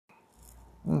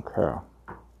Okay.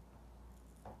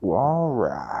 Well, all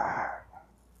right.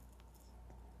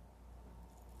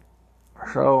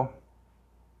 So,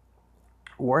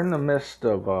 we're in the midst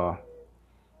of a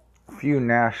few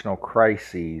national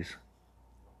crises.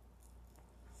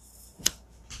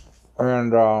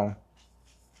 And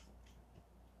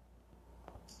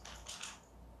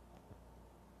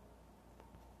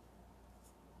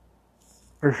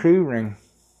this evening,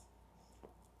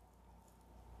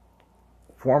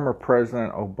 former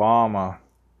President Obama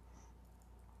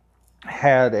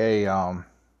had a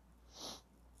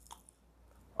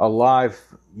live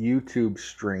YouTube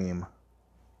stream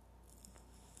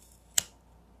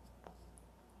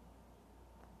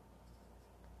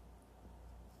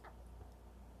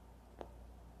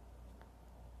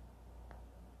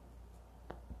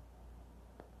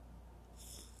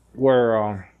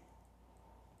where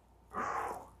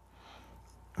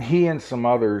he and some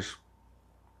others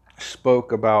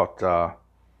spoke about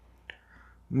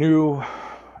new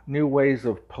ways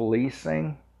of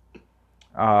policing,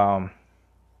 um,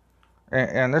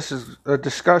 and this is a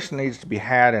discussion needs to be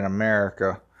had in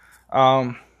America.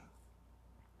 Um,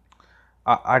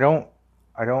 I don't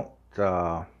I don't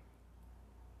uh,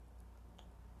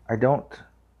 I don't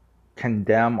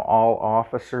condemn all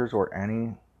officers or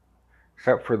any,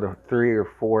 except for the 3 or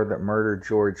 4 that murdered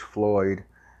George Floyd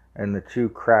and the 2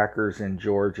 crackers in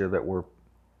Georgia that were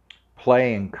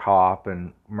playing cop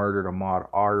and murdered Ahmaud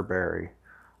Arbery.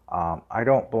 I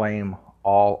don't blame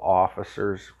all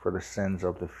officers for the sins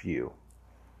of the few,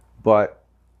 but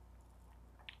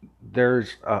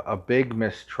there's a big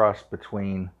mistrust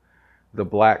between the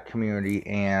black community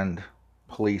and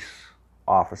police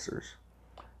officers.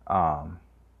 Um,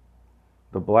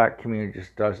 the black community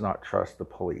just does not trust the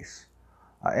police.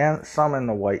 And some in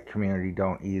the white community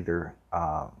don't either.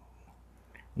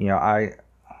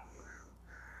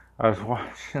 I was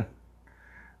watching.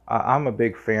 I'm a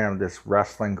big fan of this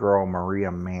wrestling girl,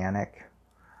 Maria Manic.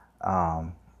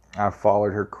 I've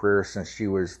followed her career since she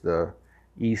was the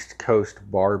East Coast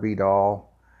Barbie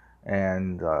doll,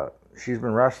 and she's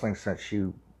been wrestling since she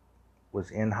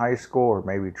was in high school or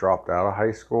maybe dropped out of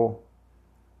high school.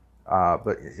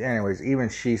 But anyways, even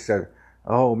she said,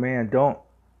 "Oh man, don't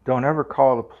ever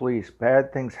call the police.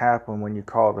 Bad things happen when you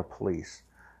call the police."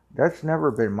 That's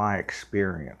never been my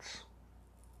experience.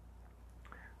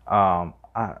 Um,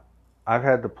 I, I've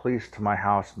had the police to my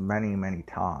house many, many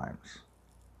times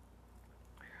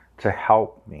to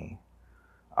help me.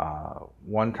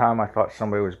 One time I thought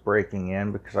somebody was breaking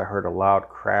in because I heard a loud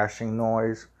crashing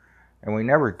noise, and we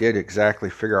never did exactly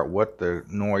figure out what the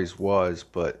noise was,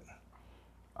 but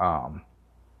um,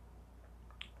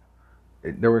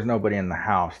 there was nobody in the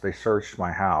house. They searched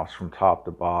my house from top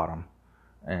to bottom,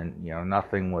 and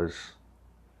nothing was.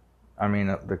 I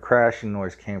mean, the crashing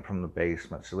noise came from the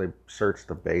basement, so they searched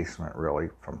the basement really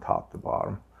from top to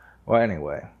bottom. Well,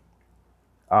 anyway,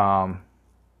 um,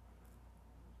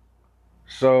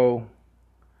 so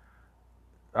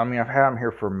I mean, I've had them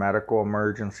here for medical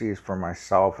emergencies for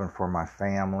myself and for my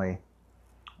family.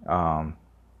 Um,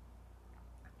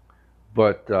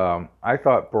 but I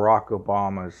thought Barack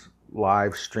Obama's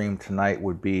live stream tonight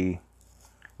would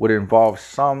involve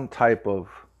some type of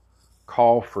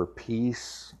call for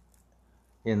peace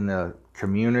in the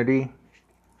community,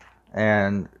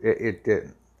 and it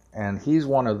didn't. And he's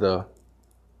one of the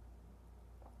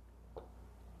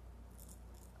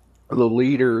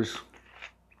leaders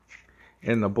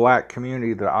in the black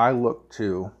community that I look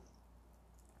to,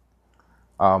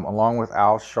 along with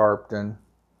Al Sharpton,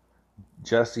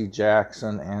 Jesse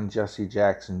Jackson, and Jesse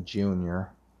Jackson Jr.,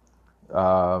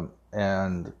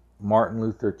 and Martin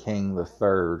Luther King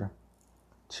III,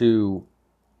 to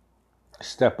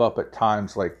step up at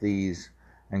times like these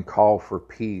and call for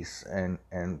peace and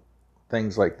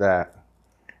things like that.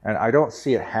 And I don't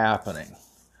see it happening.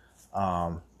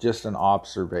 Just an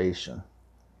observation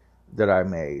that I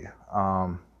made.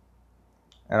 And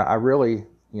I really,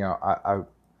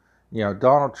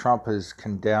 Donald Trump has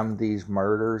condemned these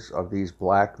murders of these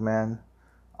black men,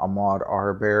 Ahmaud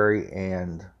Arbery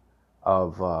and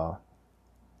of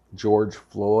George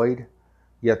Floyd,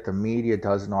 yet the media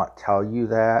does not tell you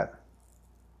that.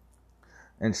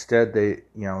 Instead, the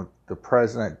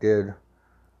president did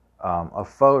a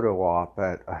photo op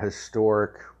at a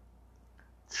historic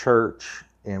church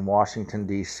in Washington,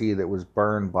 D.C. that was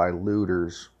burned by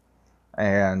looters.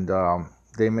 And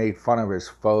they made fun of his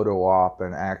photo op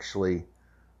and actually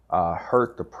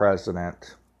hurt the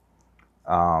president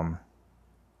at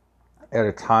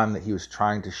a time that he was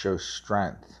trying to show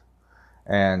strength.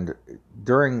 And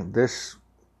during this,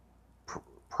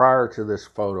 prior to this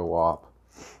photo op,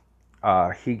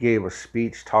 he gave a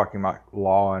speech talking about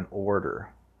law and order.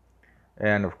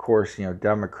 And of course,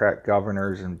 Democrat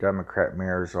governors and Democrat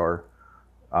mayors are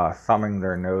thumbing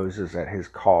their noses at his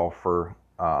call for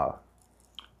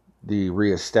the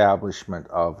reestablishment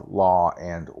of law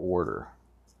and order.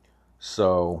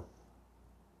 So,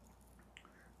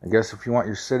 I guess if you want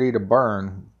your city to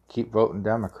burn, keep voting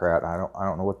Democrat. I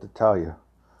don't know what to tell you.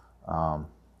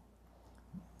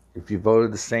 If you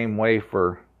voted the same way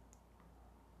for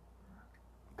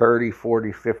 30,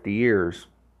 40, 50 years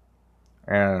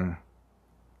and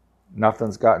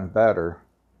nothing's gotten better,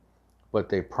 but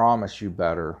they promise you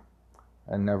better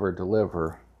and never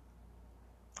deliver,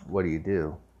 what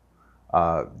do?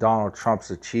 Donald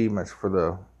Trump's achievements for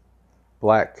the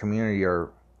black community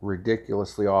are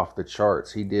ridiculously off the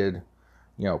charts. He did,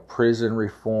 prison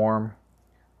reform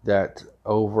that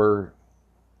I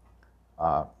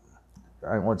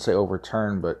wouldn't say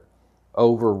overturned, but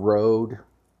overrode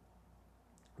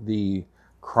the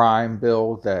crime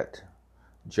bill that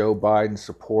Joe Biden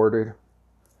supported.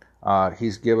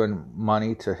 He's given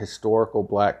money to historical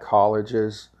black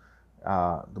colleges,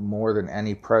 more than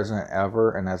any president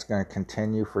ever, and that's going to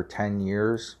continue for 10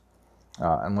 years,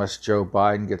 unless Joe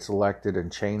Biden gets elected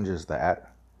and changes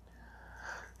that.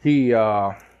 He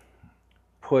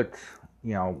put,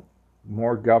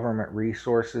 more government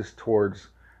resources towards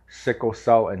sickle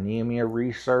cell anemia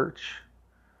research,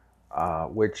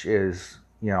 which is,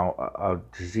 a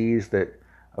disease that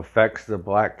affects the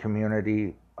black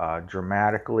community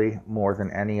dramatically more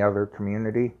than any other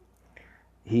community.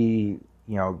 He,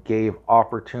 gave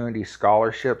opportunity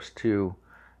scholarships to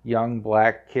young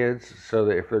black kids so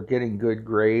that if they're getting good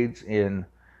grades in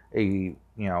a,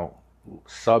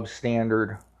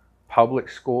 substandard public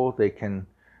school, they can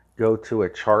go to a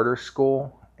charter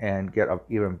school and get an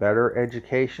even better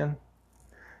education.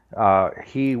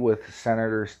 He, with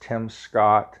Senators Tim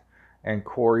Scott and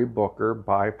Cory Booker,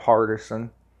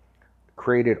 bipartisan,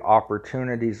 created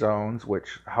opportunity zones,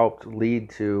 which helped lead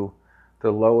to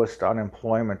the lowest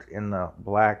unemployment in the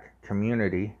black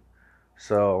community.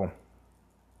 So,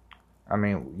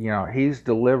 he's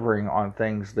delivering on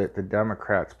things that the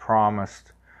Democrats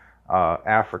promised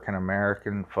African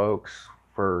American folks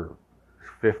for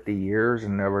 50 years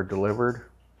and never delivered.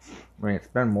 It's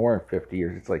been more than 50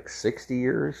 years. It's like 60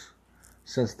 years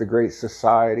since the Great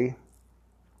Society.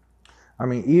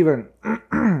 Even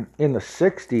in the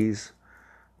 60s,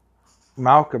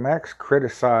 Malcolm X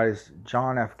criticized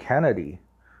John F. Kennedy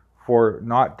for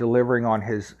not delivering on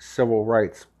his civil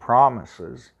rights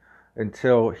promises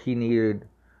until he needed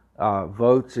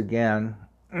votes again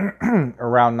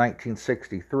around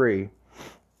 1963.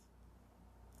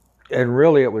 And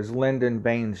really it was Lyndon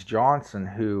Baines Johnson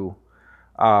who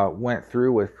went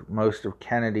through with most of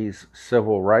Kennedy's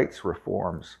civil rights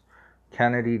reforms.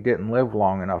 Kennedy didn't live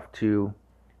long enough to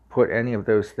put any of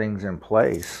those things in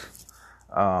place.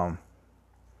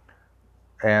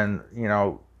 And,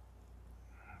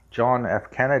 John F.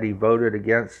 Kennedy voted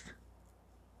against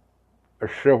a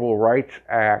Civil Rights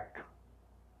Act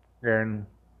in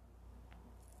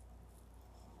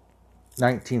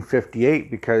 1958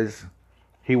 because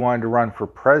he wanted to run for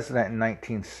president in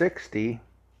 1960,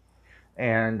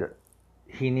 and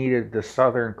he needed the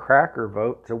Southern Cracker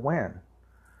vote to win.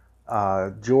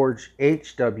 George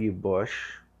H.W. Bush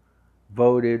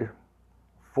voted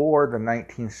for the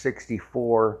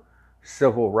 1964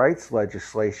 civil rights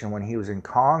legislation when he was in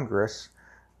Congress,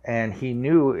 and he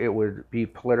knew it would be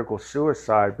political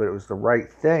suicide, but it was the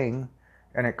right thing,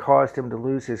 and it caused him to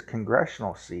lose his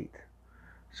congressional seat.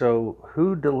 So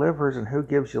who delivers and who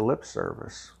gives you lip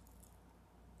service?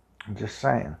 I'm just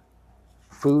saying.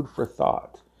 Food for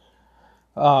thought.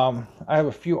 I have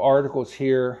a few articles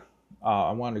here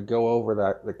I wanted to go over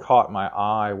that caught my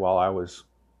eye while I was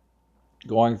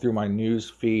going through my news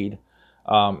feed.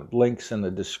 Links in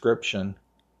the description.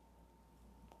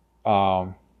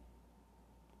 So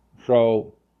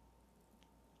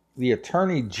the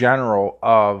Attorney General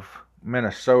of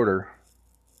Minnesota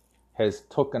has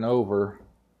taken over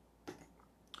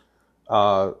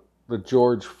the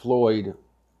George Floyd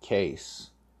case.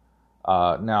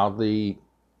 Now the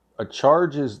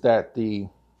charges that the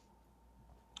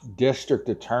district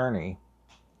attorney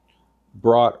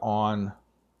brought on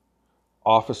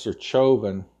Officer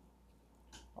Chauvin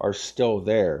are still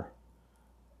there.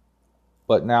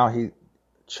 But now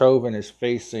Chauvin is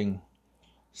facing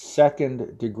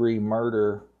second-degree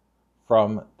murder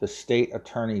from the state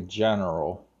attorney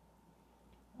general.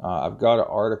 I've got an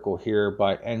article here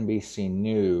by NBC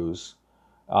News.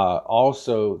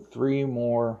 Also, 3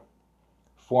 more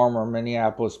former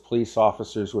Minneapolis police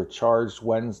officers were charged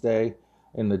Wednesday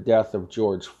in the death of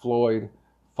George Floyd.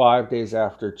 5 days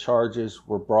after charges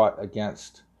were brought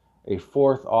against a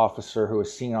fourth officer who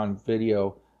was seen on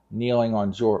video kneeling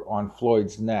on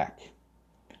Floyd's neck.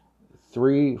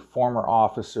 3 former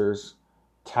officers,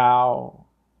 Tao,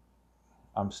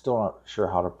 I'm still not sure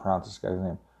how to pronounce this guy's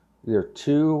name, either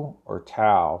Tu or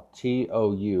Tao,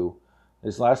 T-O-U.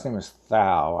 His last name is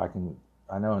Thao.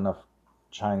 I know enough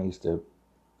Chinese to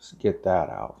get that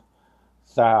out.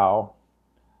 Thao,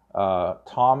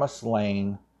 Thomas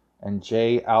Lane, and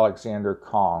J. Alexander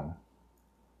Kong,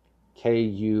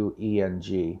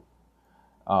 K-U-E-N-G,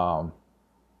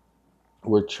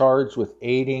 were charged with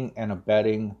aiding and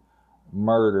abetting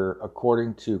murder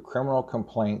according to criminal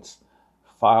complaints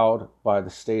filed by the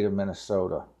state of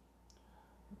Minnesota.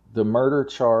 The murder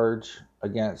charge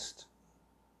against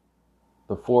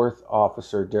the fourth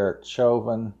officer, Derek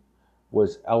Chauvin,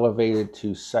 was elevated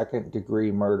to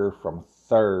second-degree murder from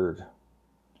third.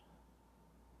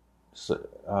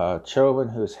 Chauvin,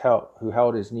 who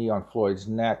held his knee on Floyd's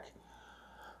neck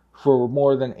for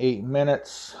more than 8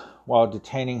 minutes while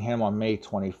detaining him on May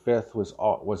 25th,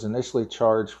 was initially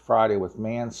charged Friday with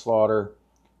manslaughter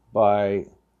by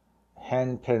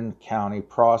Hennepin County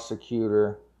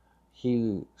prosecutor.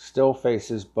 He still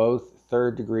faces both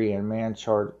third-degree and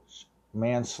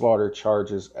manslaughter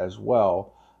charges as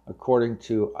well, according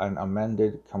to an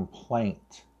amended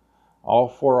complaint. All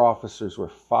 4 officers were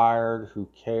fired. Who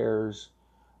cares?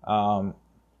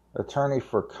 Attorney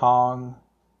for Kong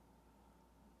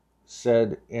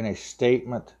said in a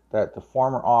statement that the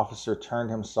former officer turned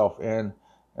himself in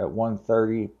at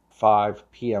 1:35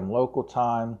 p.m. local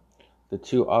time. The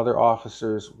 2 other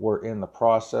officers were in the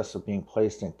process of being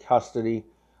placed in custody,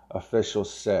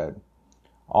 officials said.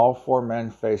 All 4 men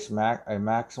face a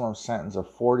maximum sentence of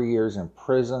 40 years in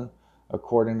prison,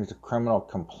 according to criminal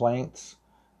complaints.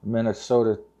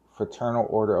 Minnesota Fraternal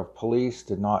Order of Police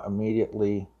did not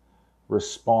immediately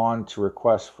respond to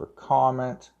requests for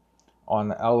comment on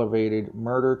the elevated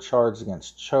murder charge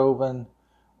against Chauvin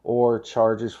or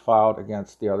charges filed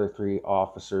against the other 3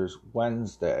 officers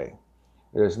Wednesday.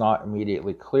 It is not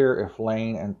immediately clear if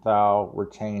Lane and Thao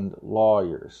retained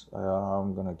lawyers.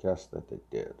 I'm going to guess that they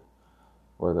did,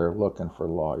 or they're looking for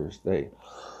lawyers. They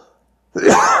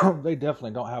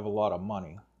definitely don't have a lot of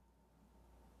money.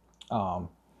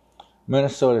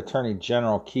 Minnesota Attorney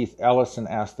General Keith Ellison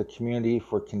asked the community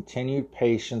for continued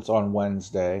patience on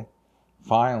Wednesday.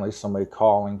 Finally, somebody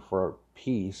calling for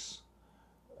peace.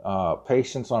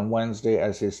 Patience on Wednesday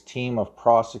as his team of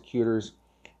prosecutors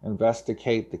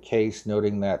investigate the case,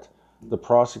 noting that the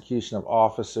prosecution of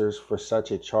officers for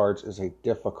such a charge is a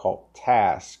difficult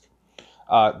task.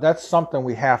 That's something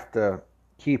we have to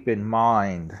keep in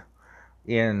mind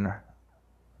in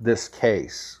this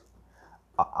case.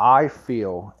 I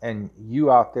feel, and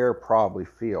you out there probably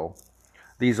feel,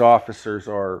 these officers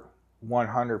are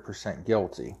 100%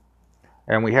 guilty.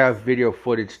 And we have video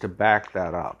footage to back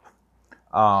that up.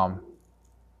 I've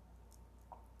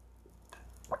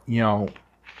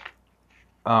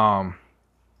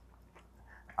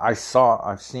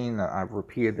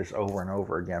repeated this over and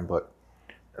over again, but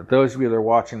those of you that are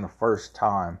watching the first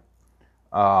time,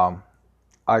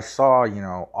 I saw,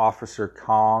 Officer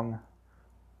Kong,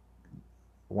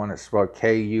 one that's spelled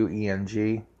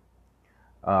K-U-E-N-G,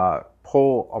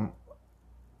 pull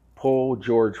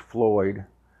George Floyd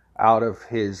out of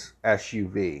his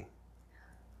SUV.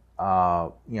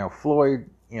 Floyd,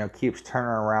 keeps turning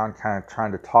around, kind of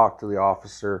trying to talk to the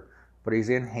officer, but he's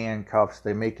in handcuffs.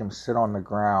 They make him sit on the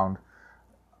ground,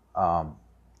 and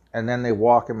then they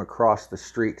walk him across the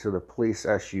street to the police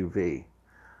SUV.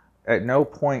 At no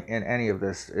point in any of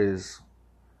this is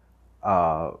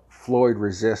Floyd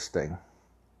resisting.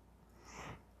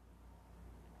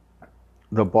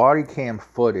 The body cam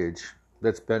footage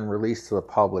that's been released to the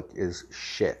public is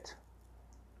shit.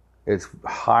 It's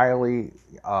highly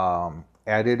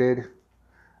edited.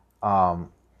 A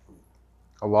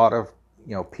lot of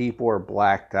people are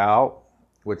blacked out,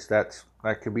 which that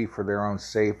could be for their own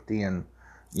safety and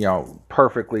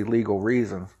perfectly legal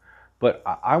reasons. But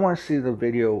I want to see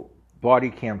the body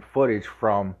cam footage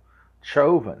from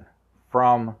Chauvin,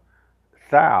 from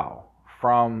Thao,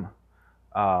 from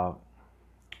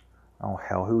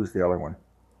who's the other one?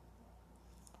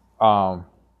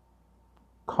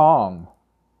 Kong.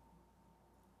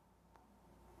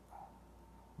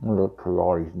 Let me look through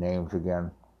all these names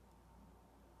again.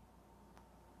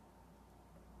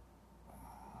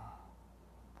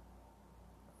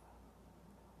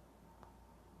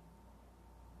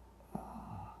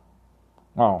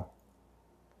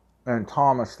 And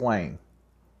Thomas Lane.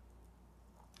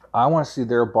 I want to see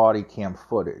their body cam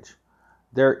footage.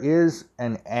 There is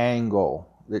an angle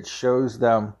that shows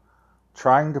them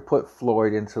trying to put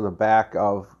Floyd into the back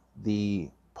of the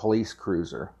police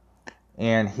cruiser.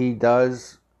 And he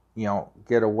does,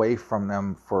 get away from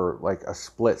them for like a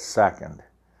split second.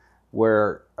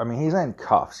 Where, I mean, he's in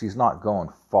cuffs. He's not going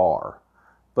far.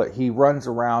 But he runs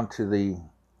around to the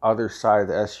other side of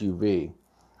the SUV.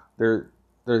 The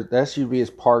SUV is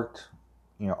parked,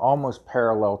 almost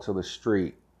parallel to the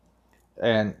street.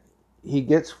 And he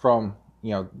gets from,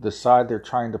 the side they're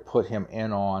trying to put him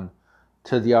in on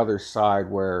to the other side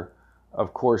where,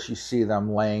 of course, you see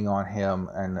them laying on him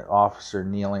and the officer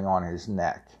kneeling on his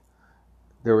neck.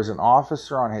 There was an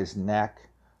officer on his neck.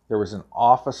 There was an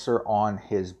officer on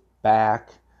his back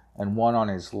and one on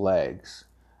his legs.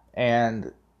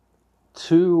 And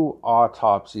 2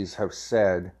 autopsies have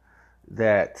said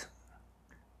that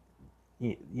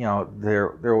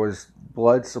there was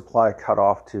blood supply cut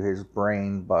off to his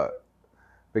brain, but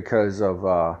because of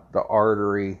the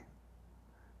artery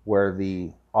where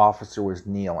the officer was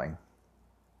kneeling.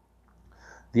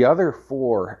 The other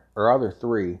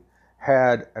 3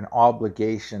 had an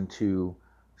obligation to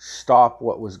stop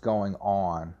what was going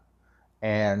on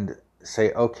and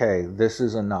say, okay, this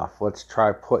is enough. Let's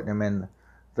try putting him in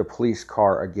the police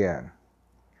car again.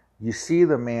 You see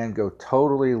the man go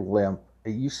totally limp.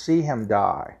 You see him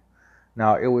die.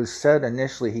 Now, it was said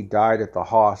initially he died at the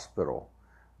hospital.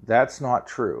 That's not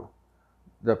true.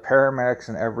 The paramedics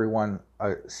and everyone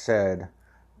said,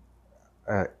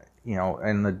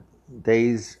 in the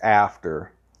days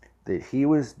after, that he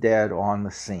was dead on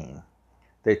the scene.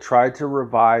 They tried to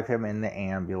revive him in the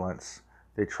ambulance.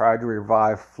 They tried to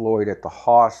revive Floyd at the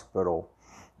hospital.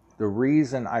 The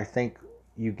reason I think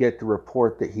you get the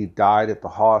report that he died at the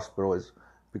hospital is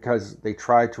because they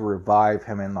tried to revive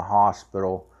him in the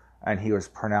hospital and he was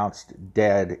pronounced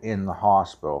dead in the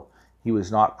hospital. He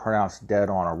was not pronounced dead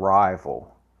on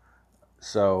arrival.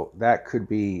 So that could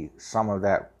be some of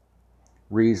that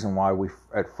reason why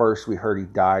at first we heard he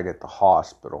died at the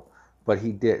hospital, but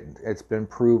he didn't. It's been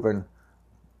proven.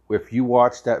 If you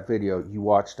watched that video, you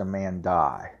watched a man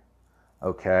die.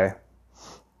 Okay?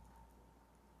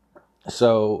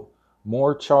 So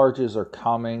more charges are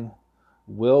coming.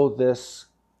 Will this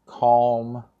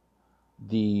calm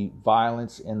the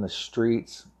violence in the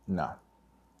streets? No.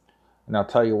 And I'll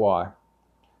tell you why.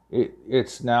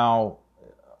 It's now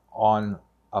on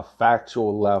a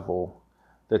factual level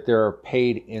that there are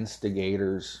paid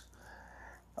instigators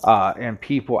and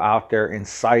people out there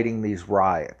inciting these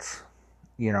riots.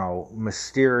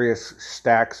 Mysterious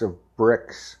stacks of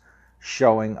bricks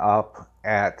showing up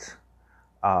at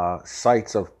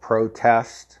sites of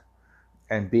protest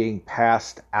and being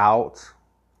passed out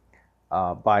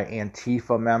by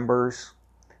Antifa members,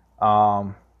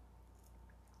 and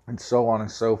so on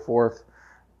and so forth.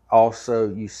 Also,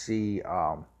 you see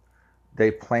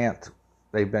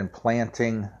they've been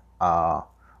planting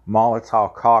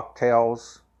Molotov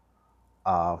cocktails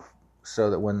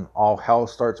so that when all hell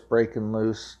starts breaking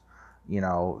loose,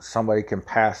 somebody can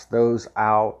pass those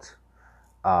out.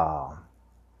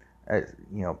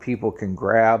 People can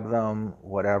grab them,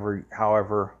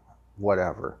 whatever.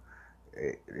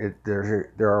 There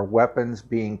are weapons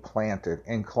being planted.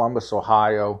 In Columbus,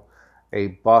 Ohio, a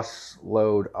bus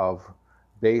load of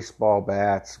baseball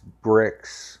bats,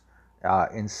 bricks,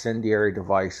 incendiary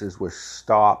devices was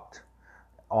stopped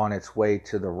on its way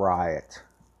to the riot.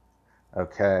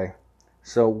 Okay?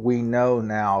 So we know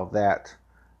now that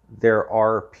there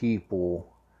are people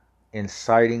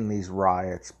inciting these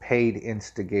riots, paid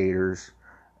instigators,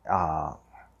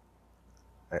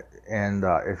 and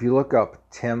if you look up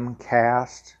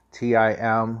Timcast,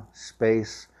 Tim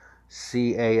space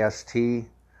CAST,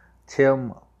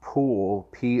 Tim Poole,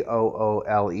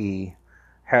 Poole,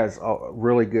 has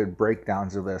really good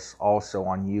breakdowns of this also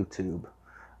on YouTube.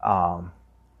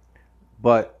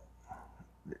 But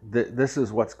this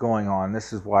is what's going on.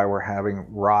 This is why we're having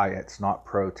riots, not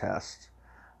protests.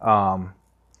 The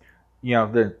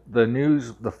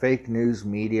news, the fake news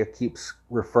media keeps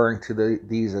referring to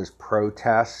these as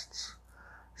protests,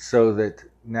 so that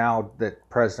now that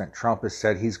President Trump has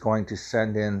said he's going to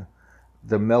send in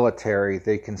the military,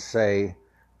 they can say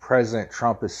President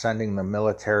Trump is sending the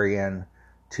military in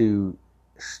to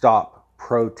stop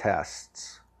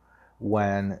protests,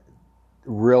 when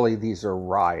really these are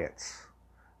riots.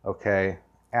 Okay?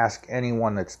 Ask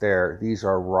anyone that's there. These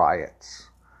are riots.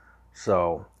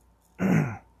 So,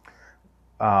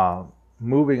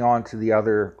 moving on to the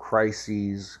other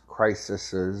crisis,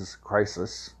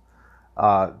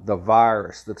 the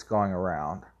virus that's going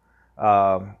around.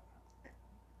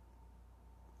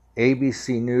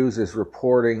 ABC News is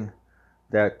reporting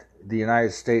that the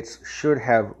United States should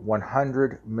have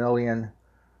 100 million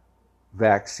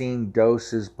vaccine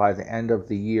doses by the end of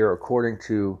the year, according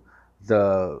to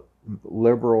the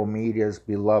liberal media's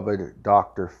beloved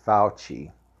Dr.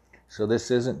 Fauci. So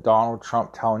this isn't Donald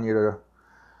Trump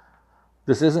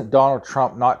this isn't Donald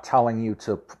Trump not telling you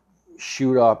to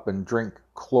shoot up and drink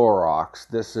Clorox.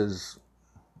 This is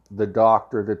the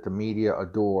doctor that the media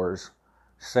adores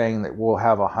saying that we'll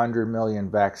have 100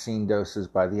 million vaccine doses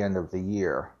by the end of the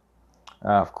year.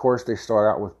 Of course, they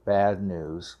start out with bad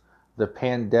news. The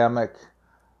pandemic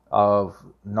of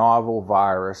novel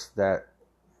virus that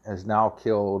has now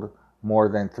killed more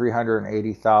than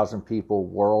 380,000 people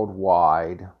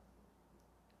worldwide.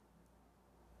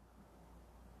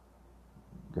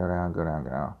 Go down.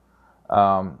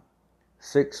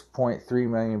 6.3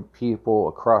 million people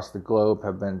across the globe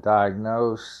have been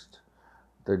diagnosed.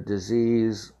 The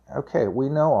disease. Okay, we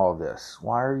know all this.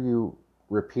 Why are you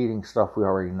repeating stuff we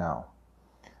already know?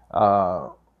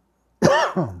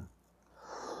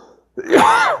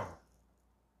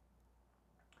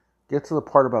 Get to the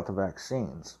part about the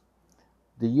vaccines.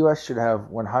 The U.S. should have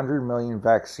 100 million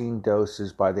vaccine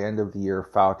doses by the end of the year,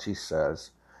 Fauci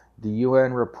says. The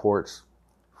UN reports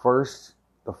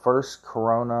the first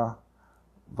coronavirus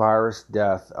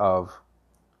death of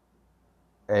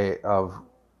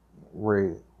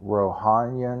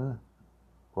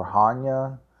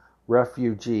Rohingya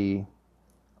refugee,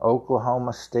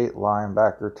 Oklahoma State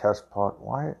linebacker test positive.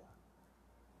 Why?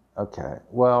 Okay,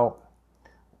 well,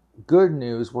 good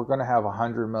news, we're going to have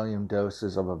 100 million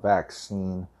doses of a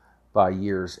vaccine by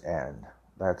year's end.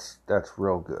 That's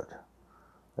real good.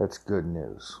 That's good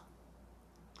news.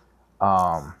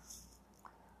 A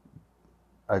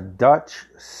Dutch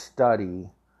study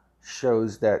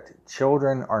shows that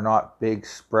children are not big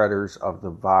spreaders of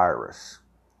the virus.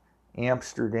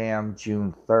 Amsterdam,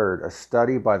 June 3rd. A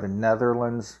study by the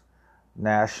Netherlands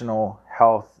National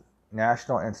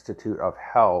Institute of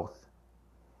Health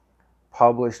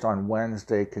published on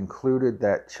Wednesday concluded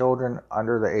that children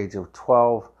under the age of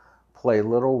 12 play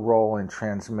little role in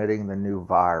transmitting the new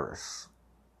virus.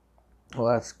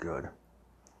 Well, that's good.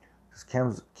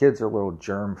 Because kids are little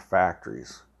germ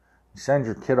factories. You send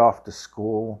your kid off to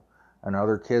school, and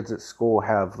other kids at school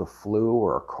have the flu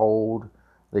or a cold.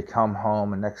 They come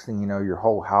home, and next thing you know, your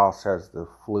whole house has the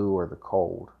flu or the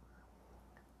cold.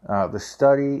 The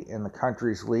study in the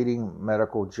country's leading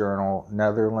medical journal,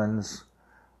 Netherlands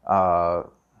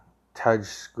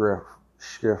Tijdschrift.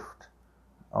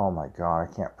 Oh my God, I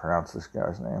can't pronounce this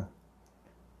guy's name.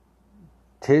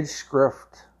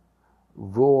 Tijdschrift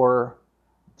voor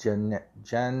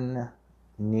Geneeskunde.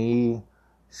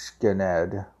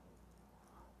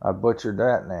 I butchered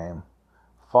that name.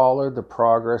 Followed the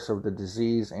progress of the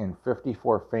disease in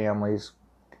 54 families,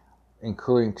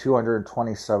 including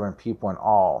 227 people in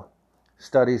all.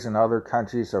 Studies in other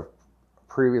countries have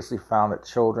previously found that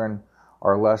children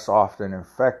are less often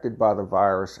infected by the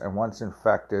virus, and once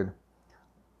infected,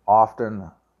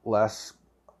 often less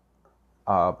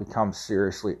become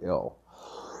seriously ill.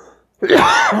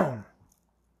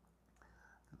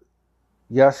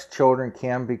 Yes, children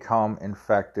can become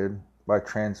infected but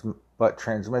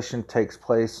transmission takes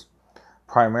place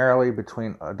primarily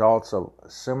between adults of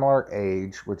similar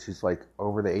age, which is like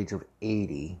over the age of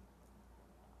 80,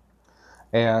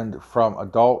 and from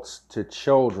adults to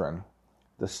children,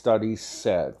 the studies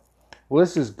said. Well,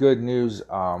 this is good news.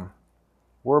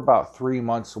 We're about 3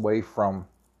 months away from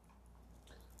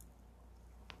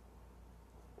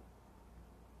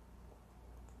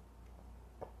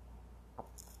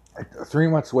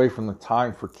the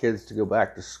time for kids to go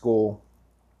back to school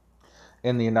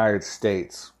in the United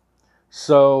States.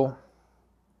 So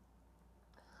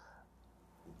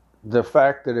the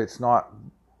fact that it's not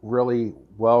really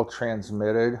well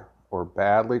transmitted or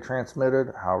badly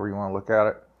transmitted, however you want to look at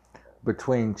it,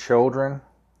 between children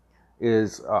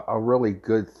is a really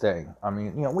good thing. I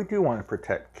mean, we do want to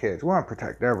protect kids. We want to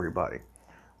protect everybody.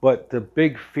 But the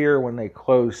big fear when they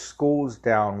closed schools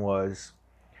down was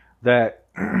that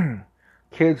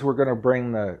kids were going to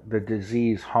bring the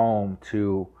disease home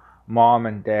to mom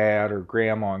and dad or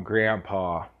grandma and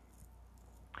grandpa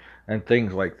and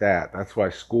things like that. That's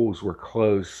why schools were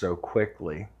closed so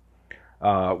quickly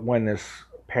when this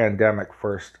pandemic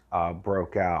first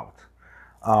broke out.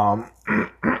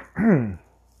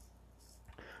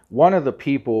 One of the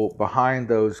people behind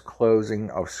those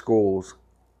closing of schools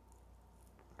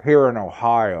here in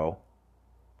Ohio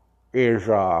is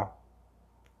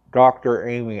Dr.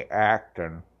 Amy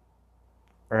Acton.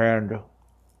 And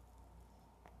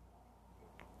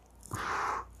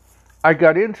I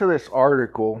got into this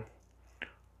article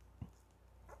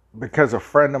because a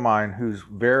friend of mine who's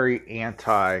very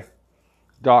anti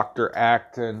Dr.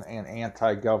 Acton and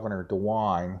anti-Governor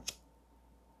DeWine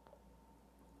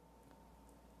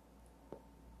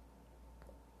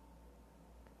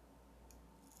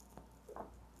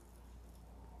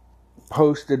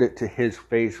posted it to his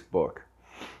Facebook.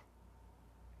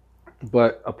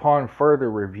 But upon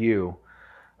further review,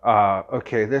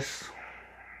 okay, this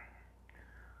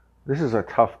is a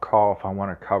tough call if I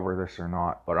want to cover this or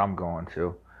not, but I'm going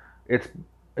to. It's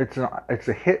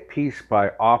a hit piece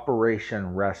by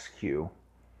Operation Rescue,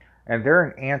 and they're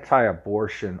an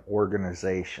anti-abortion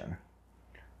organization.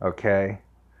 Okay,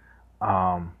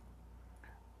 the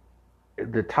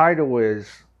title is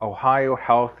Ohio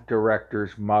Health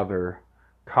Director's Mother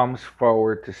Comes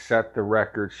Forward to Set the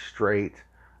Record Straight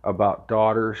About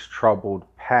Daughter's Troubled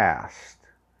Past.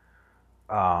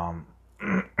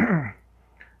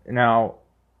 Now,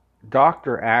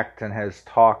 Dr. Acton has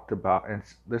talked about, and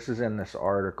this is in this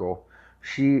article,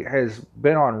 she has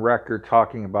been on record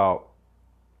talking about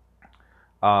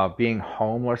being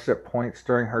homeless at points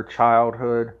during her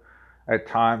childhood, at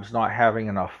times not having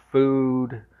enough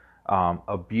food,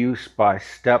 abuse by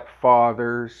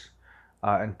stepfathers,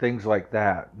 and things like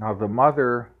that. Now, the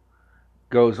mother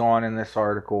goes on in this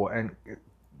article and,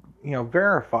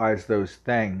 verifies those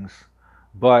things,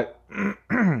 but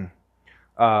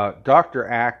Dr.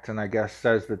 Acton, I guess,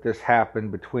 says that this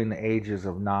happened between the ages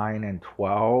of 9 and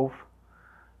 12.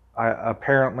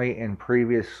 Apparently, in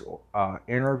previous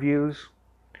interviews,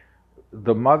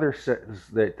 the mother says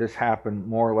that this happened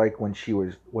more like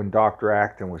when Dr.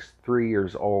 Acton was 3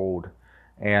 years old,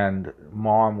 and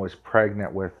mom was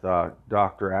pregnant with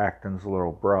Dr. Acton's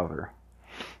little brother.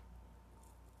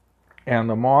 And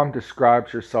the mom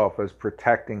describes herself as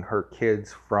protecting her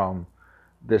kids from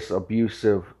this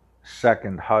abusive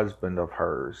second husband of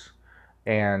hers,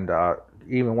 and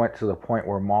even went to the point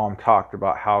where mom talked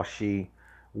about how she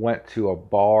went to a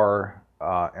bar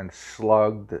and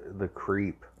slugged the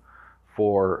creep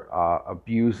for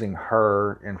abusing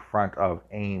her in front of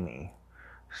Amy.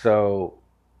 So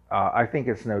I think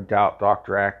it's no doubt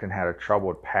Dr. Acton had a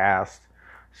troubled past.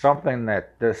 Something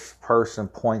that this person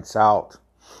points out,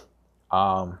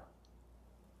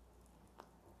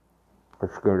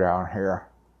 let's go down here.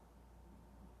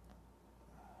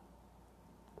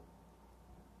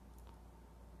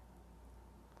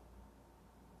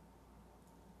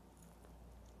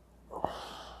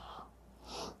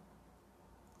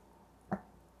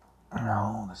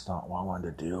 No, that's not what I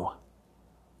wanted to do.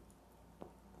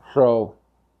 So,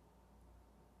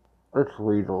 let's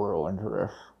read a little into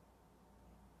this.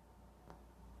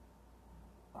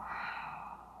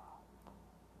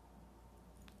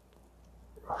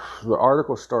 The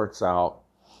article starts out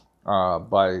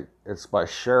by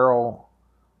Cheryl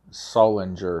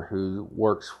Sullinger, who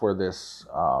works for this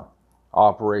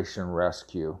Operation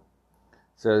Rescue. It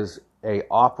says, a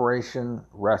Operation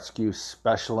Rescue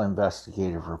Special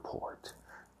Investigative Report.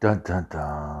 Dun dun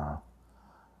dun.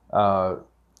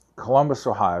 Columbus,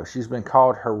 Ohio. She's been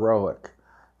called heroic,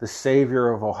 the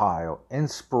savior of Ohio,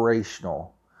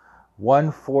 inspirational.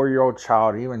 One 4-year-old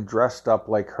child even dressed up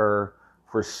like her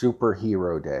for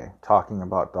Superhero Day, talking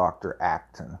about Dr.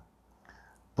 Acton.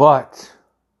 But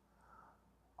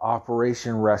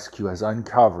Operation Rescue has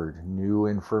uncovered new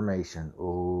information.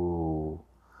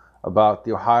 About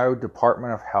the Ohio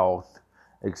Department of Health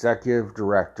Executive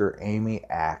Director Amy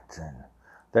Acton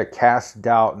that casts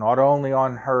doubt not only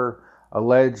on her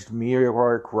alleged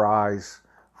meteoric rise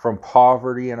from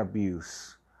poverty and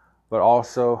abuse, but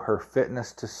also her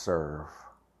fitness to serve.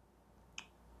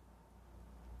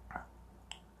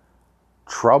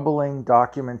 Troubling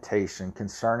documentation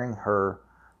concerning her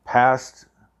past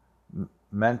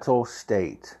mental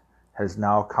state has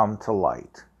now come to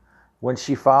light. When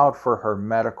she filed for her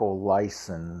medical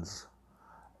license,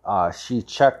 she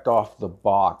checked off the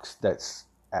box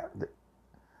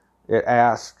it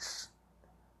asks,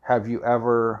 have you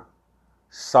ever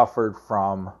suffered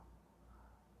from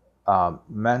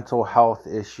mental health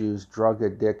issues, drug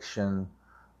addiction,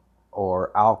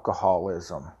 or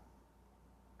alcoholism?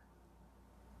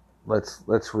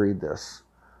 Let's read this.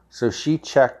 So she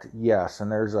checked yes,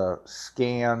 and there's a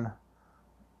scan,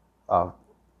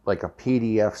 like a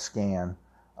PDF scan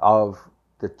of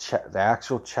the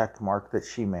actual check mark that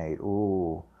she made.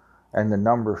 Ooh, and the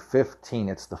number 15.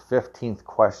 It's the 15th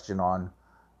question on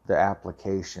the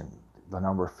application. The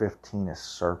number 15 is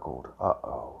circled.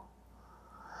 Uh-oh.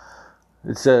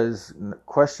 It says,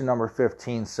 question number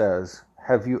 15 says,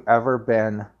 have you ever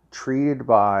been treated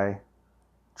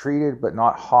but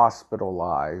not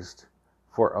hospitalized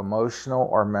for emotional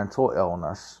or mental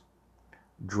illness,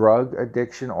 drug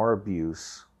addiction or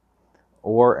abuse,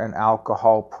 or an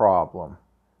alcohol problem?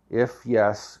 If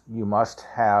yes, you must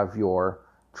have your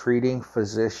treating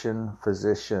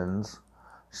physicians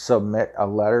submit a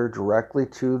letter directly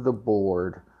to the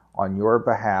board on your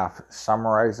behalf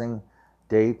summarizing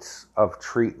dates of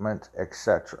treatment,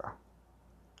 etc.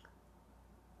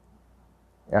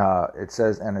 It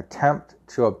says an attempt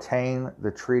to obtain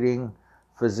the treating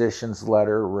physician's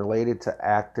letter related to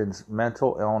Acton's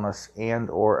mental illness and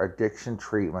or addiction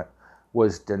treatment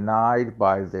was denied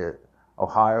by the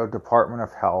Ohio Department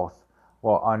of Health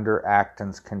while under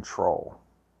Acton's control.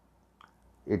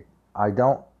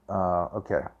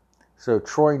 Okay. So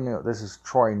this is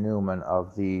Troy Newman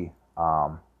of the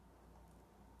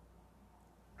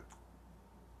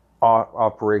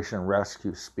Operation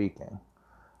Rescue speaking.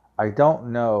 I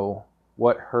don't know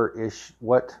what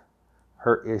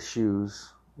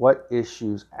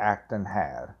issues Acton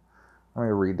had. Let me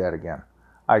read that again.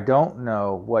 I don't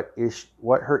know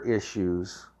what her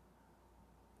issues.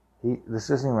 This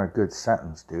isn't even a good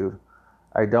sentence, dude.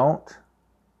 I don't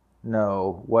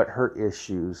know what her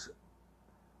issues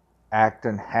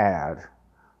Acton had,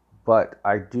 but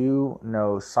I do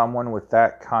know someone with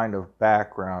that kind of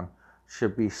background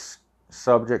should be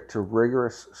subject to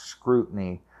rigorous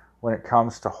scrutiny when it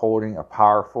comes to holding a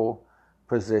powerful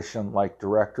position like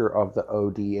director of the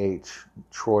ODH,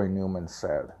 Troy Newman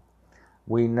said.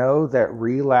 We know that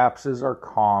relapses are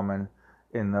common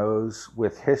in those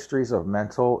with histories of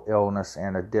mental illness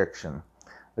and addiction,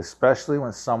 especially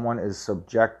when someone is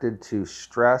subjected to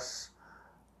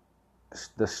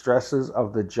the stresses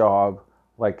of the job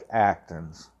like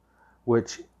Acton's,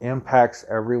 which impacts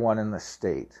everyone in the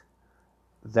state.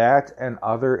 That and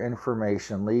other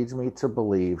information leads me to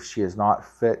believe she is not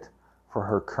fit for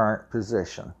her current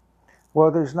position. Well,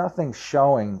 there's nothing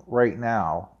showing right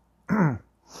now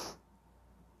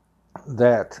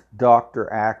that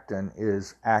Dr. Acton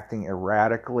is acting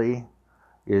erratically,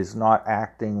 is not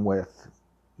acting with,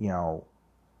 a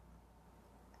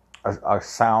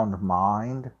sound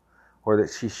mind, or that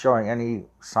she's showing any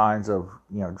signs of,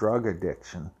 drug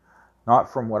addiction.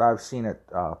 Not from what I've seen at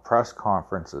press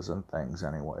conferences and things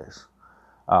anyways.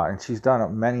 And she's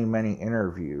done many, many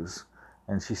interviews,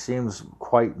 and she seems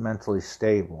quite mentally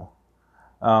stable.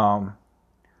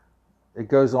 It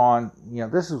goes on,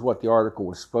 this is what the article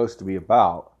was supposed to be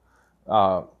about.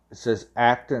 It says,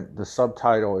 the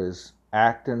subtitle is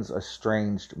Acton's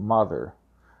Estranged Mother.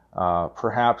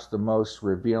 Perhaps the most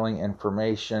revealing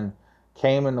information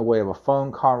came in the way of a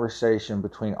phone conversation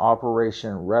between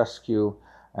Operation Rescue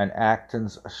and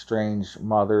Acton's estranged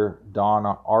mother,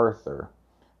 Donna Arthur,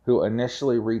 who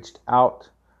initially reached out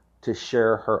to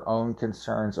share her own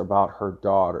concerns about her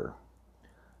daughter.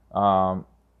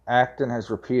 Acton has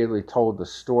repeatedly told the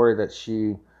story that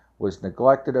she was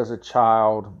neglected as a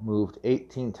child, moved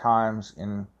 18 times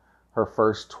in her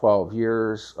first 12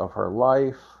 years of her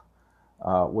life,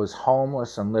 was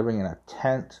homeless and living in a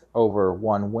tent over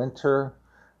one winter,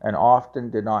 and often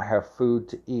did not have food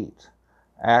to eat.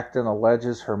 Acton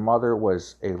alleges her mother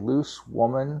was a loose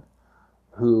woman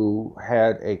who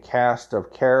had a cast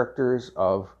of characters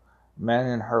of men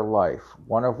in her life,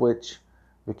 one of which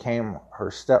became her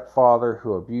stepfather,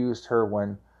 who abused her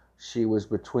when she was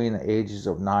between the ages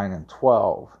of 9 and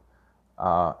 12.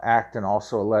 Acton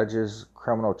also alleges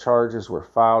criminal charges were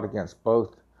filed against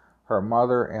both her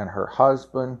mother and her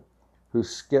husband, who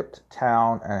skipped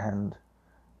town and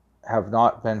have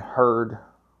not been heard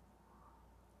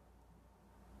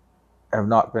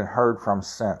from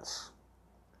since.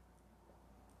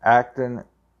 Acton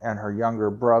and her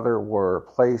younger brother were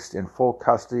placed in full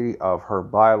custody of her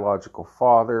biological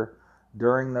father.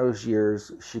 During those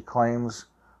years, she claims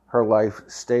her life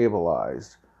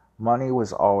stabilized. Money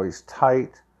was always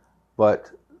tight,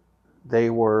 but they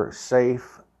were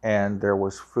safe and there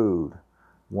was food.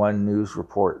 One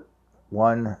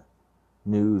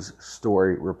news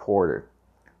story reported.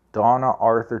 Donna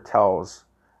Arthur tells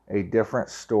a different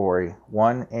story.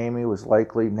 One Amy was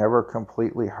likely never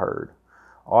completely heard.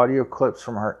 Audio clips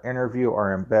from her interview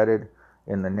are embedded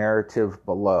in the narrative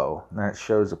below. And then it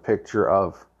shows a picture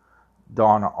of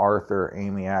Donna Arthur,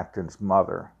 Amy Acton's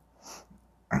mother.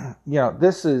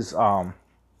 This is a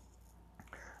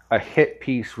hit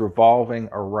piece revolving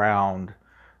around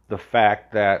the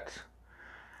fact that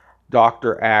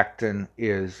Dr. Acton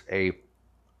is a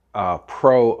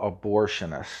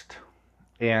pro-abortionist,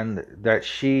 and that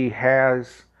she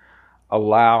has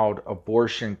allowed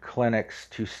abortion clinics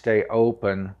to stay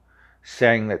open,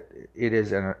 saying that it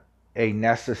is a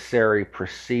necessary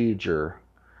procedure,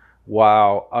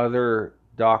 while other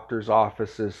doctors'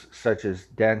 offices, such as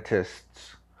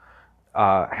dentists,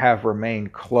 have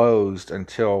remained closed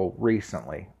until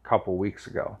recently, a couple weeks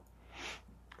ago.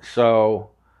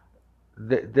 So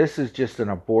this is just an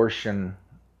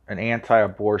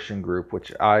anti-abortion group,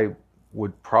 which I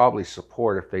would probably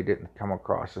support if they didn't come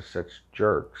across as such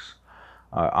jerks.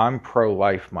 I'm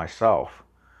pro-life myself,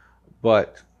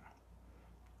 but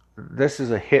this is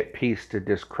a hit piece to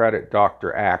discredit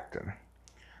Dr. Acton.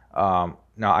 Now,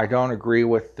 I don't agree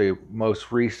with the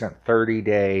most recent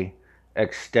 30-day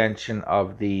extension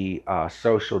of the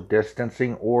social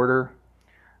distancing order.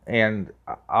 And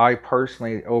I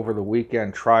personally, over the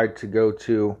weekend, tried to go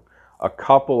to a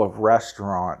couple of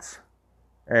restaurants,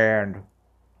 and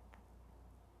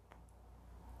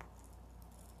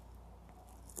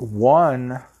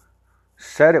one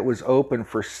said it was open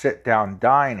for sit-down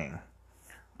dining,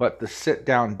 but the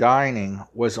sit-down dining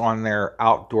was on their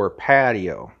outdoor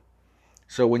patio.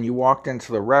 So when you walked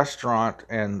into the restaurant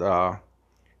and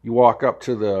you walk up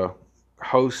to the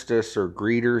hostess or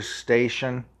greeters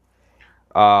station,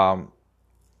 um,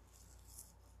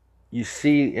 you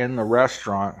see in the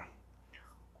restaurant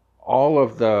all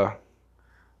of the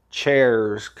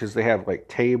chairs, because they have like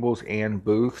tables and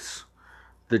booths.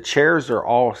 The chairs are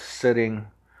all sitting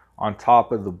on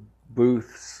top of the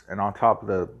booths and on top of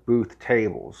the booth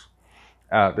tables.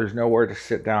 There's nowhere to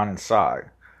sit down inside.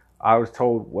 I was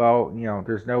told, well,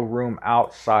 there's no room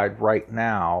outside right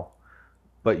now,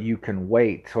 but you can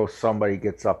wait till somebody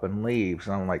gets up and leaves.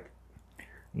 And I'm like,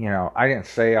 I didn't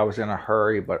say I was in a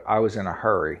hurry, but I was in a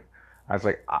hurry. I was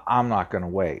like, I'm not going to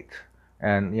wait.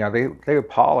 And, they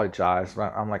apologized,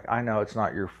 but I'm like, I know it's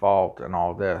not your fault and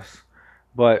all this.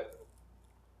 But,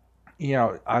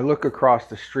 I look across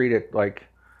the street at like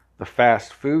the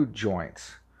fast food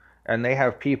joints, and they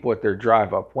have people at their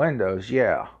drive-up windows,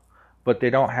 yeah, but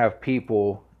they don't have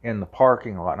people in the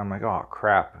parking lot. And I'm like, oh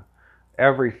crap,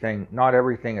 not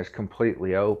everything is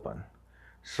completely open.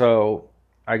 So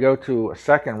I go to a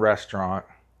second restaurant.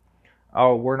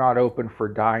 Oh, we're not open for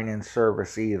dine-in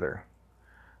service either.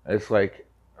 It's like,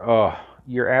 oh,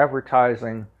 you're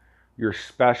advertising your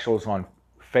specials on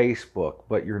Facebook,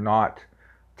 but you're not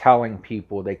telling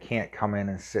people they can't come in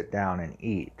and sit down and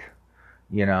eat,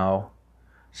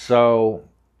 So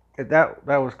that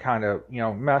was kind of,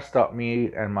 messed up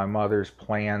me and my mother's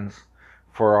plans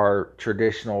for our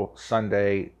traditional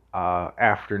Sunday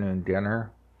afternoon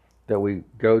dinner that we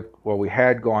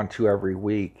had gone to every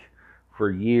week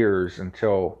for years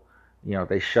until,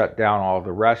 they shut down all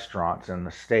the restaurants in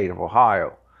the state of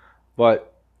Ohio.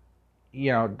 But,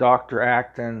 Dr.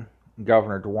 Acton,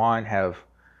 Governor DeWine have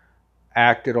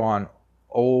acted on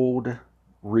old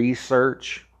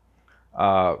research.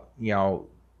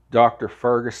 Dr.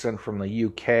 Ferguson from the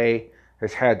UK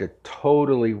has had to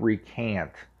totally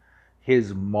recant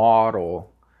his model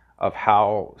of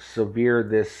how severe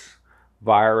this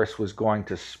virus was going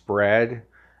to spread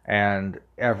and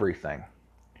everything.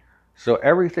 So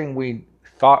everything we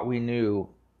thought we knew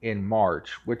in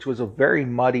March, which was a very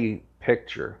muddy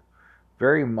picture,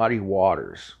 very muddy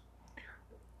waters.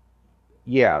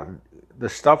 Yeah, the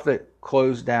stuff that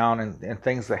closed down and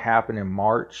things that happened in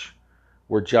March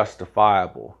were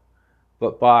justifiable.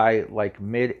 But by like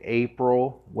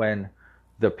mid-April, when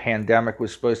the pandemic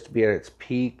was supposed to be at its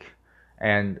peak,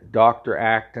 and Dr.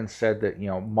 Acton said that,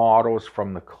 models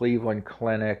from the Cleveland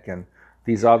Clinic and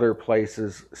these other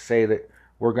places say that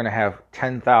we're going to have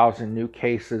 10,000 new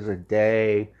cases a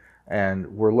day, and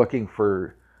we're looking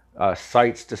for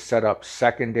sites to set up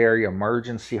secondary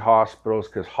emergency hospitals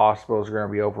because hospitals are going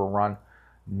to be overrun.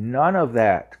 None of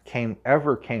that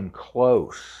ever came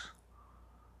close.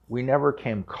 We never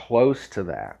came close to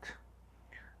that.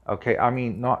 Okay,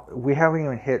 we haven't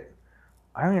even hit,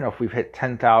 I don't even know if we've hit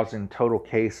 10,000 total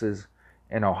cases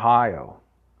in Ohio,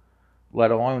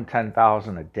 let alone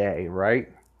 10,000 a day, right?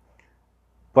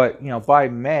 But, by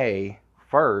May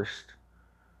 1st,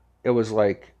 it was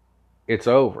like, it's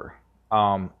over.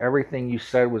 Everything you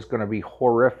said was going to be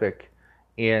horrific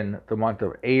in the month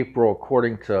of April,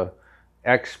 according to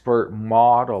expert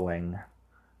modeling,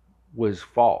 was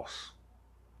false.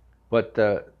 But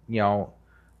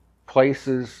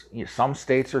places, some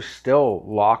states are still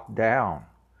locked down.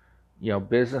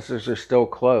 Businesses are still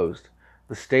closed.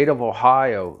 The state of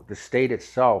Ohio, the state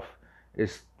itself,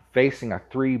 is facing a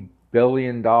 $3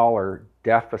 billion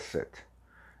deficit.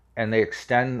 And they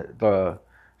extend the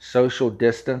social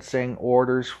distancing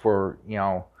orders for,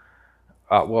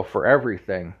 for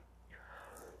everything,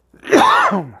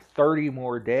 30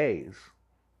 more days.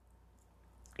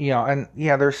 And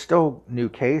there's still new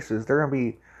cases. There are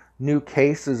going to be new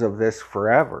cases of this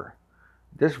forever.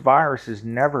 This virus is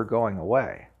never going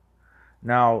away.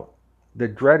 Now, the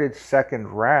dreaded second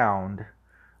round,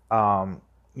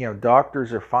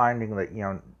 doctors are finding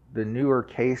that, the newer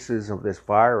cases of this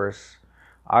virus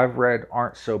I've read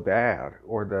aren't so bad,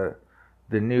 or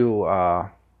the new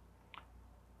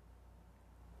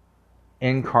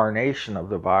incarnation of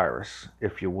the virus,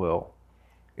 if you will,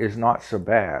 is not so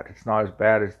bad. It's not as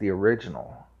bad as the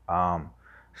original.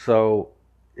 So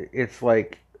it's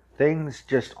like things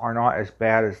just are not as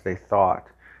bad as they thought.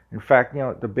 In fact,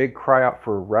 the big cry out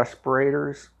for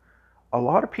respirators, a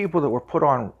lot of people that were put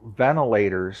on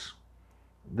ventilators,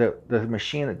 the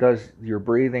machine that does your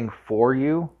breathing for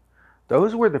you,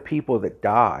 those were the people that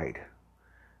died.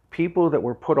 People that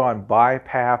were put on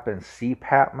BiPAP and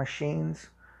CPAP machines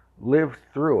lived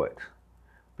through it,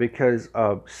 because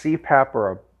a CPAP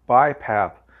or a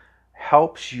BiPAP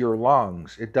helps your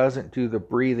lungs. It doesn't do the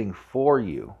breathing for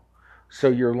you. So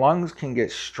your lungs can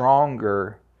get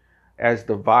stronger as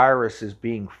the virus is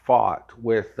being fought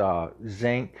with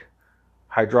zinc,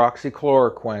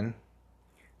 hydroxychloroquine,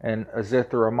 and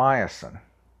azithromycin.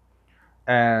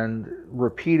 And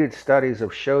repeated studies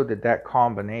have showed that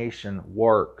combination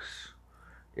works.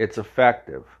 It's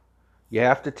effective. You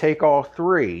have to take all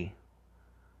three,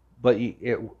 but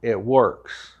it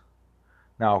works.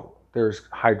 Now, there's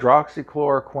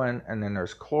hydroxychloroquine and then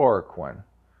there's chloroquine.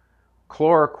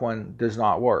 Chloroquine does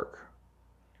not work.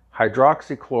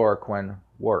 Hydroxychloroquine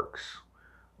works.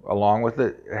 Along with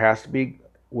it, it has to be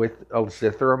with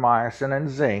azithromycin and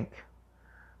zinc,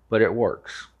 but it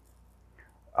works.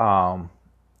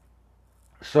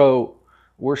 So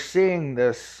we're seeing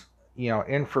this,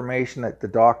 information that the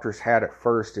doctors had at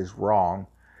first is wrong.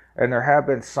 And there have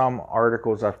been some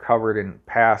articles I've covered in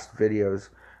past videos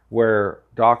where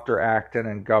Dr. Acton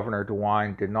and Governor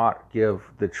DeWine did not give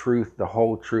the truth, the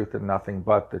whole truth, and nothing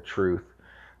but the truth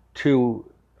to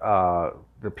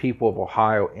the people of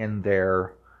Ohio in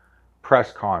their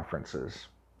press conferences.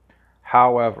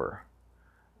 However,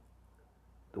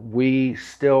 we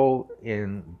still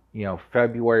in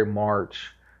February,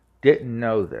 March didn't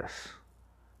know this,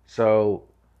 so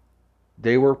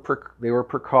they were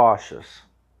precautious.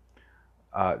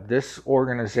 This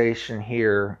organization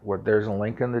here, there's a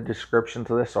link in the description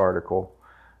to this article.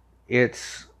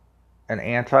 It's an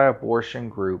anti-abortion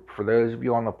group. For those of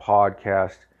you on the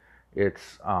podcast,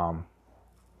 it's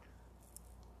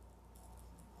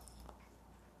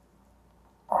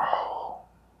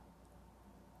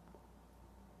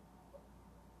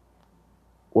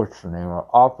what's the name of it?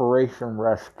 Operation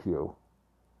Rescue.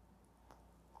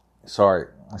 Sorry,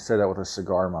 I said that with a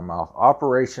cigar in my mouth.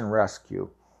 Operation Rescue.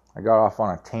 I got off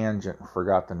on a tangent and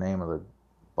forgot the name of the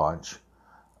bunch.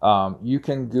 You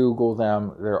can Google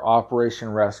them. They're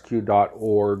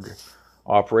operationrescue.org,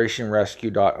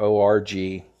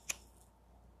 operationrescue.org,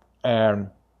 and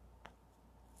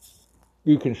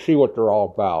you can see what they're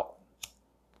all about.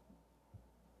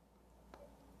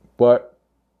 But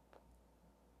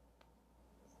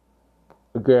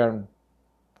again,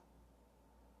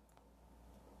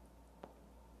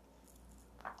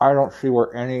 I don't see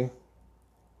where anything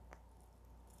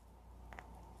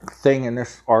in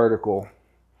this article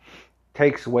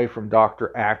takes away from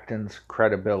Dr. Acton's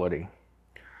credibility.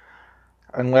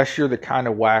 Unless you're the kind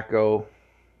of wacko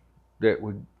that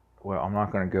would, well, I'm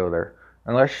not going to go there.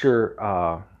 Unless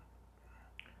you're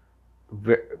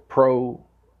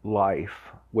pro-life,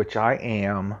 which I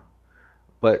am,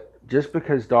 but just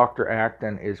because Dr.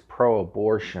 Acton is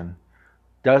pro-abortion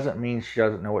doesn't mean she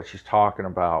doesn't know what she's talking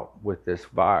about with this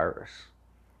virus.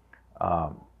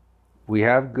 We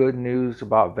have good news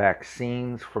about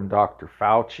vaccines from Dr.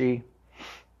 Fauci.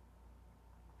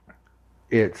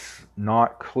 It's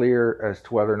not clear as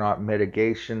to whether or not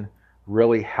mitigation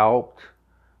really helped.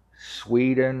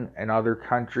 Sweden and other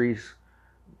countries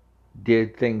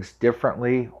did things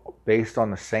differently based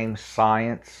on the same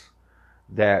science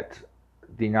that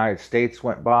the United States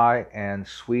went by, and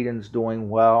Sweden's doing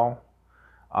well.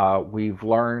 We've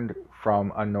learned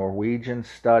from a Norwegian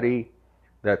study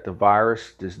that the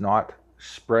virus does not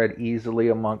spread easily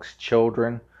amongst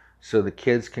children, so the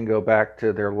kids can go back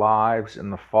to their lives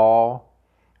in the fall.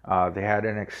 They had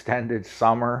an extended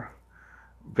summer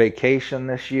vacation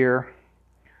this year,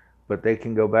 but they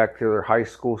can go back to their high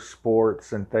school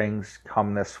sports and things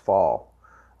come this fall.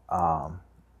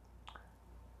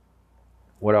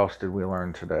 What else did we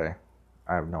learn today?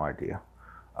 I have no idea.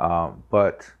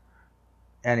 But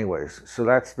anyways, so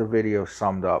that's the video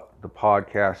summed up, the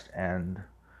podcast, and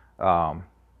I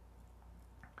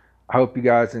hope you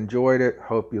guys enjoyed it.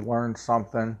 Hope you learned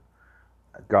something.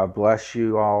 God bless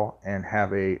you all, and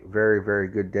have a very, very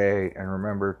good day. And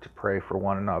remember to pray for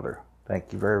one another.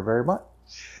 Thank you very, very much.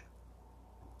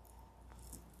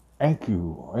 Thank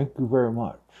you. Thank you very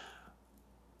much.